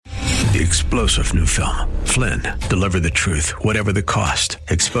the explosive new film, Flynn, Deliver the Truth, Whatever the Cost,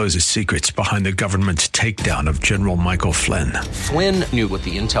 exposes secrets behind the government's takedown of General Michael Flynn. Flynn knew what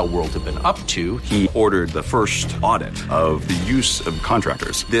the intel world had been up to. He ordered the first audit of the use of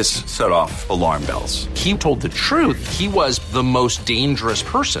contractors. This set off alarm bells. He told the truth. He was the most dangerous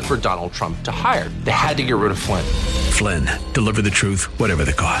person for Donald Trump to hire. They had to get rid of Flynn. Flynn, Deliver the Truth, Whatever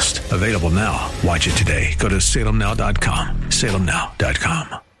the Cost. Available now. Watch it today. Go to salemnow.com.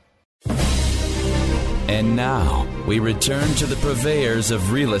 salemnow.com. And now, we return to the purveyors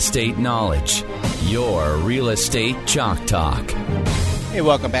of real estate knowledge, your Real Estate Chalk Talk. Hey,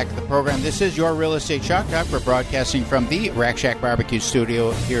 welcome back to the program. This is your Real Estate Chalk Talk. We're broadcasting from the Rack Shack Barbecue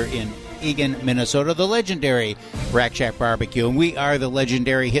Studio here in Eagan, Minnesota, the legendary Rack Shack Barbecue. And we are the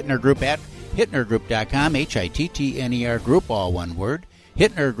legendary Hittner Group at hittnergroup.com, Hittner Group, all one word,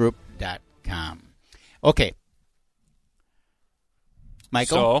 hittnergroup.com. Okay.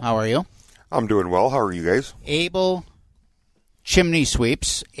 Michael, how are you? I'm doing well. How are you guys? Able Chimney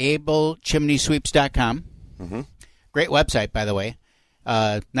Sweeps, ablechimneysweeps.com. Mm-hmm. Great website, by the way.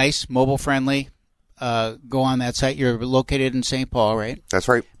 Nice, mobile-friendly. Go on that site. You're located in St. Paul, right? That's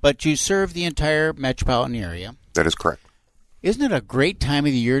right. But you serve the entire metropolitan area. That is correct. Isn't it a great time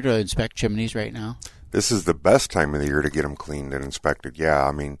of the year to inspect chimneys right now? This is the best time of the year to get them cleaned and inspected. Yeah,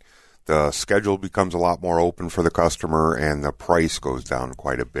 I mean, the schedule becomes a lot more open for the customer, and the price goes down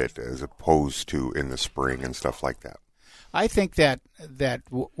quite a bit as opposed to in the spring and stuff like that. I think that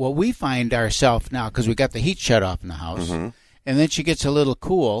what we find ourselves now, because we got the heat shut off in the house, mm-hmm. and then she gets a little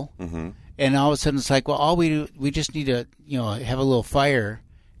cool, mm-hmm. and all of a sudden it's like, well, all we just need to have a little fire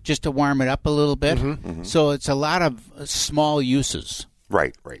just to warm it up a little bit. Mm-hmm. Mm-hmm. So it's a lot of small uses.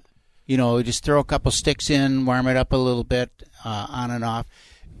 Right. Just throw a couple sticks in, warm it up a little bit, on and off.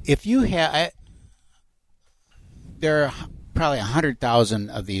 If you have, there are probably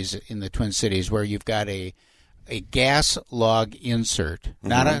 100,000 of these in the Twin Cities where you've got a gas log insert,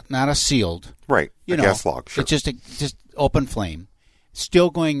 mm-hmm. not a sealed, right? Gas log, sure. It's just open flame,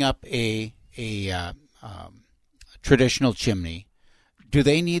 still going up a traditional chimney. Do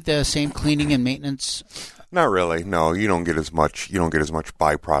they need the same cleaning and maintenance? Not really. No, you don't get as much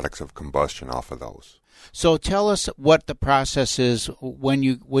byproducts of combustion off of those. So tell us what the process is when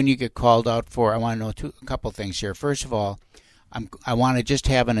you get called out for. I want to know a couple things here. First of all, I want to just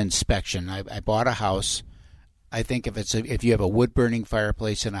have an inspection. I bought a house. I think if you have a wood burning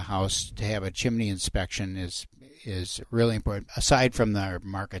fireplace in a house, to have a chimney inspection is really important. Aside from the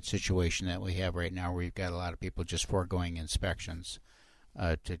market situation that we have right now, where we've got a lot of people just foregoing inspections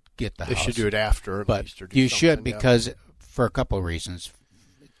to get the house. They should do it after, but least, or you should because for a couple of reasons.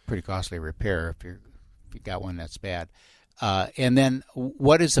 Pretty costly repair if you got one that's bad. And then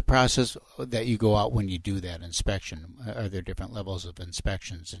what is the process that you go out when you do that inspection? Are there different levels of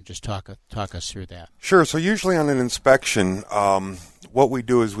inspections? And just talk us through that. Sure. So usually on an inspection, what we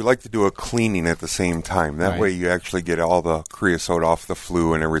do is we like to do a cleaning at the same time. That way you actually get all the creosote off the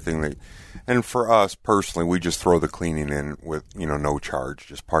flue and everything. And for us personally, we just throw the cleaning in with, no charge,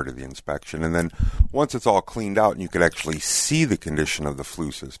 just part of the inspection. And then once it's all cleaned out and you could actually see the condition of the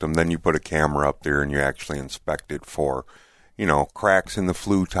flue system, then you put a camera up there and you actually inspect it for, cracks in the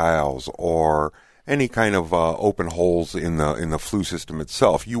flue tiles or any kind of open holes in the flue system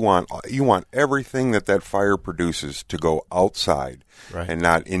itself. You want everything that fire produces to go outside and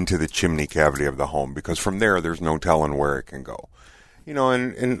not into the chimney cavity of the home, because from there's no telling where it can go.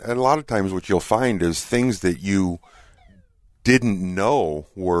 And a lot of times what you'll find is things that you didn't know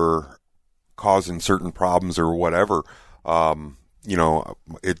were causing certain problems or whatever.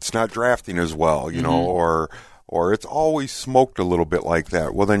 It's not drafting as well, mm-hmm. or it's always smoked a little bit like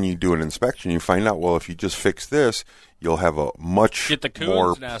that. Well, then you do an inspection, you find out, well, if you just fix this, you'll have a much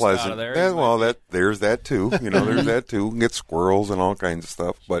more pleasant. There's that too. There's that too. Get squirrels and all kinds of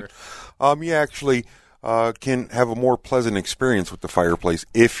stuff. Sure. But you actually can have a more pleasant experience with the fireplace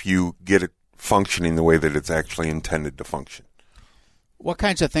if you get it functioning the way that it's actually intended to function. What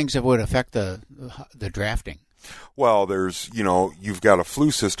kinds of things that would affect the drafting? Well, there's, you've got a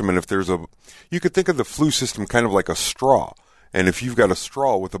flue system, and you could think of the flue system kind of like a straw. And if you've got a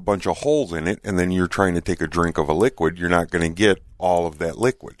straw with a bunch of holes in it, and then you're trying to take a drink of a liquid, you're not going to get all of that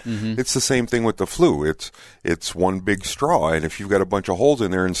liquid. Mm-hmm. It's the same thing with the flue. It's one big straw, and if you've got a bunch of holes in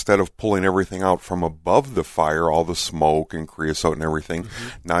there, instead of pulling everything out from above the fire, all the smoke and creosote and everything,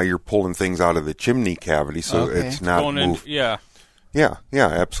 now you're pulling things out of the chimney cavity, so it's not moving. Yeah,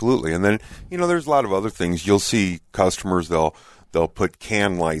 absolutely. And then, there's a lot of other things. You'll see customers, they'll put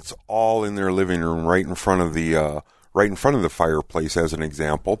can lights all in their living room right in front of the fireplace, as an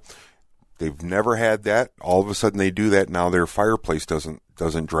example. They've never had that. All of a sudden they do that. Now their fireplace doesn't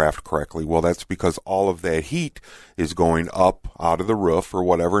draft correctly. Well, that's because all of that heat is going up out of the roof or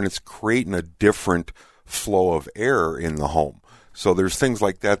whatever, and it's creating a different flow of air in the home. So there's things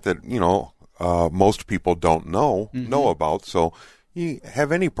like that most people don't know about. So you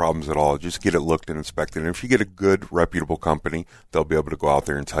have any problems at all, just get it looked and inspected. And if you get a good, reputable company, they'll be able to go out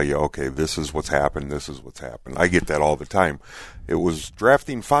there and tell you, okay, this is what's happened, this is what's happened. I get that all the time. It was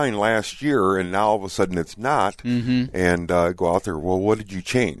drafting fine last year, and now all of a sudden it's not. And go out there, well, what did you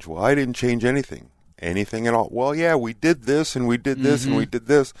change? Well, I didn't change anything. Anything at all? Well, yeah, we did this, and we did this, and we did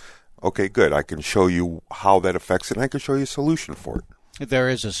this. Okay, good. I can show you how that affects it, and I can show you a solution for it. There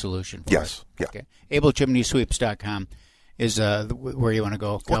is a solution for it. Yes. Yeah. Okay. AbleChimneySweeps.com is where you want to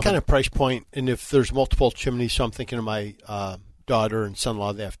go. What kind of price point? And if there's multiple chimneys, so I'm thinking of my daughter and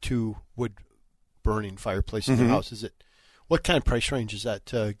son-in-law, they have 2 wood-burning fireplaces in their house. What kind of price range is that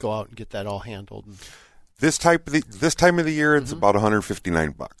to go out and get that all handled? This time of the year, it's about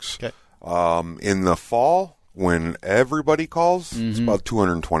 $159. Okay. In the fall, when everybody calls, it's about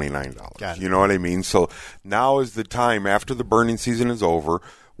 $229. Got it. You know what I mean? So now is the time, after the burning season is over,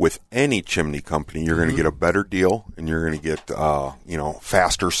 with any chimney company, you're going to get a better deal, and you're going to get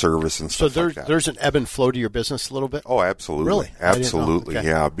faster service and stuff like that. So there's an ebb and flow to your business a little bit? Oh, absolutely. Really? Absolutely, okay.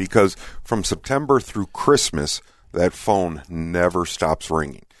 Yeah. Because from September through Christmas, that phone never stops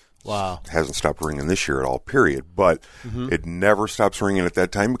ringing. Wow. It hasn't stopped ringing this year at all, period. But it never stops ringing at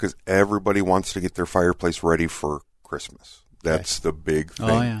that time because everybody wants to get their fireplace ready for Christmas. That's the big thing.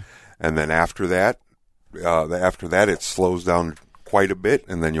 Oh, yeah. And then after that, it slows down quite a bit,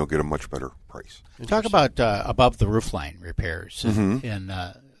 and then you'll get a much better price. Talk about above the roofline repairs and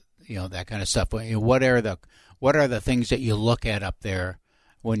that kind of stuff. What are the things that you look at up there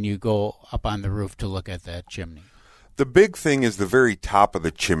when you go up on the roof to look at that chimney? The big thing is the very top of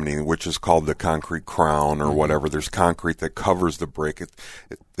the chimney, which is called the concrete crown or whatever. There's concrete that covers the brick.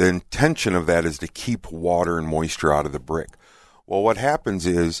 The intention of that is to keep water and moisture out of the brick. Well, what happens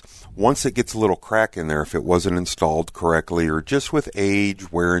is once it gets a little crack in there, if it wasn't installed correctly or just with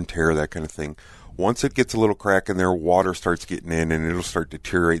age, wear and tear, that kind of thing, once it gets a little crack in there, water starts getting in and it'll start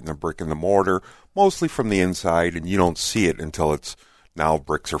deteriorating the brick and the mortar, mostly from the inside, and you don't see it until now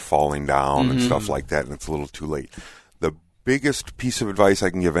bricks are falling down and stuff like that, and it's a little too late. The biggest piece of advice I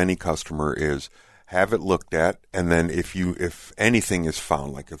can give any customer is have it looked at, and then if anything is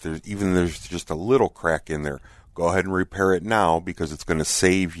found, like if there's just a little crack in there, go ahead and repair it now because it's going to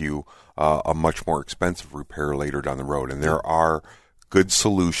save you a much more expensive repair later down the road. And there are good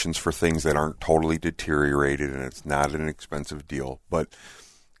solutions for things that aren't totally deteriorated, and it's not an expensive deal. But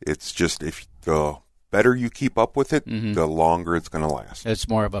it's just if the better you keep up with it, the longer it's going to last. It's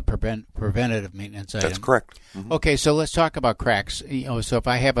more of a preventative maintenance item. That's correct. Okay, so let's talk about cracks. So if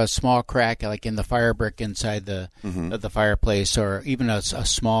I have a small crack, like in the fire brick inside the fireplace, or even a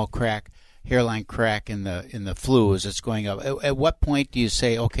small crack, hairline crack in the flue as it's going up, at what point do you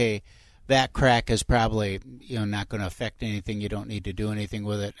say, okay, that crack is probably not going to affect anything, you don't need to do anything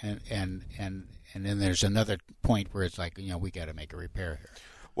with it, and then there's another point where it's like, we got to make a repair here?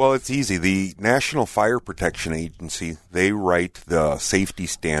 Well, it's easy. The National Fire Protection Agency, they write the safety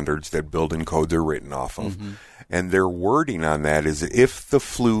standards that building codes are written off of. And their wording on that is if the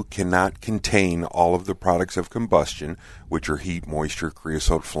flue cannot contain all of the products of combustion, which are heat, moisture,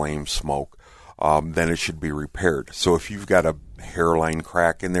 creosote, flame, smoke, then it should be repaired. So if you've got a hairline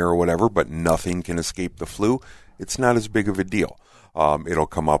crack in there or whatever, but nothing can escape the flue, it's not as big of a deal. It'll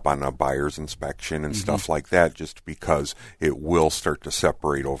come up on a buyer's inspection and stuff like that just because it will start to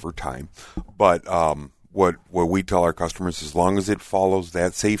separate over time. But what we tell our customers, as long as it follows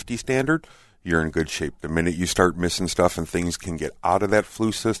that safety standard, you're in good shape. The minute you start missing stuff and things can get out of that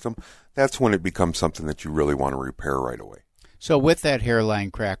flue system, that's when it becomes something that you really want to repair right away. So with that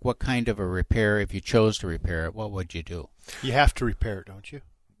hairline crack, what kind of a repair, if you chose to repair it, what would you do? You have to repair it, don't you?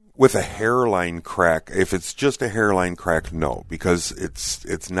 With a hairline crack, if it's just a hairline crack, no, because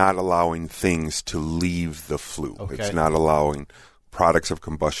it's not allowing things to leave the flue. Okay. It's not allowing products of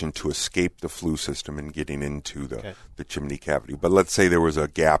combustion to escape the flue system and getting into the chimney cavity. But let's say there was a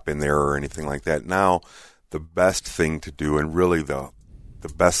gap in there or anything like that. Now, the best thing to do, and really the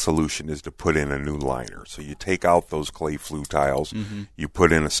best solution, is to put in a new liner. So you take out those clay flue tiles, you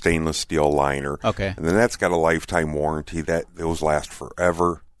put in a stainless steel liner, and then that's got a lifetime warranty. Those last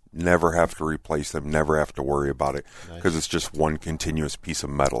forever. Never have to replace them, never have to worry about it, because it's just one continuous piece of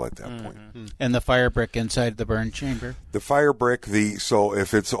metal at that point. And the fire brick inside the burn chamber? The fire brick, so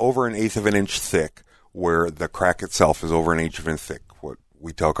if it's over 1/8 of an inch thick, where the crack itself is over 1/8 of an inch thick,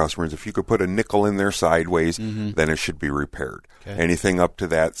 we tell customers if you could put a nickel in there sideways, then it should be repaired. Okay. Anything up to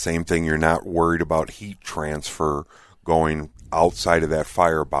that, same thing. You're not worried about heat transfer going outside of that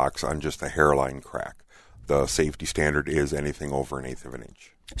firebox on just a hairline crack. The safety standard is anything over 1/8 of an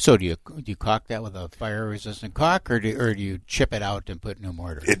inch. So do you caulk that with a fire-resistant caulk, or do you chip it out and put new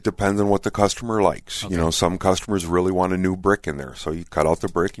mortar? It depends on what the customer likes. Okay. You know, some customers really want a new brick in there, so you cut out the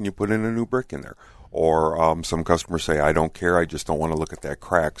brick and you put in a new brick in there. Or some customers say, I don't care, I just don't want to look at that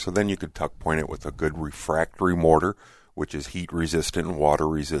crack. So then you could tuck point it with a good refractory mortar, which is heat-resistant and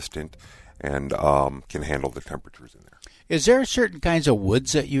water-resistant, and can handle the temperatures in there. Is there certain kinds of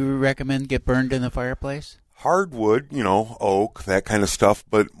woods that you recommend get burned in the fireplace? Hardwood, you know, oak, that kind of stuff,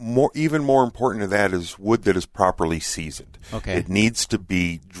 but even more important to that is wood that is properly seasoned. Okay. It needs to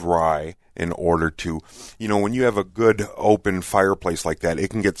be dry in order to, you know, when you have a good open fireplace like that, it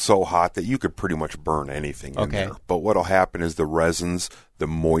can get so hot that you could pretty much burn anything in there. But what'll happen is the resins, the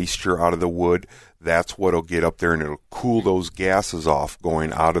moisture out of the wood, that's what'll get up there and it'll cool those gases off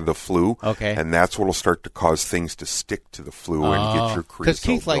going out of the flue. Okay. And that's what'll start to cause things to stick to the flue and get your creosote Because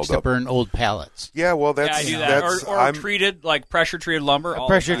Keith likes to buildup. burn old pallets. Yeah, well, that's... I do that. That's, Or treated, like pressure-treated lumber. all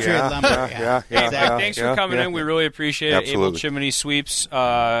the Pressure-treated time. lumber. Yeah. Hey, Exactly. thanks for coming in. We really appreciate it. Absolutely. Able Chimney Sweeps.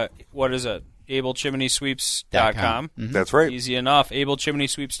 What is it? AbleChimneySweeps.com. That's right. Easy enough.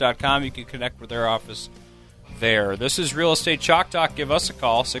 AbleChimneySweeps.com. You can connect with their office there. This is Real Estate Chalk Talk. Give us a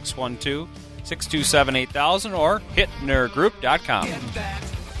call, 612-627-8000, or hitnergroup.com.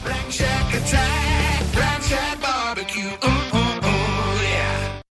 Rack Shack attack, Rack Shack barbecue.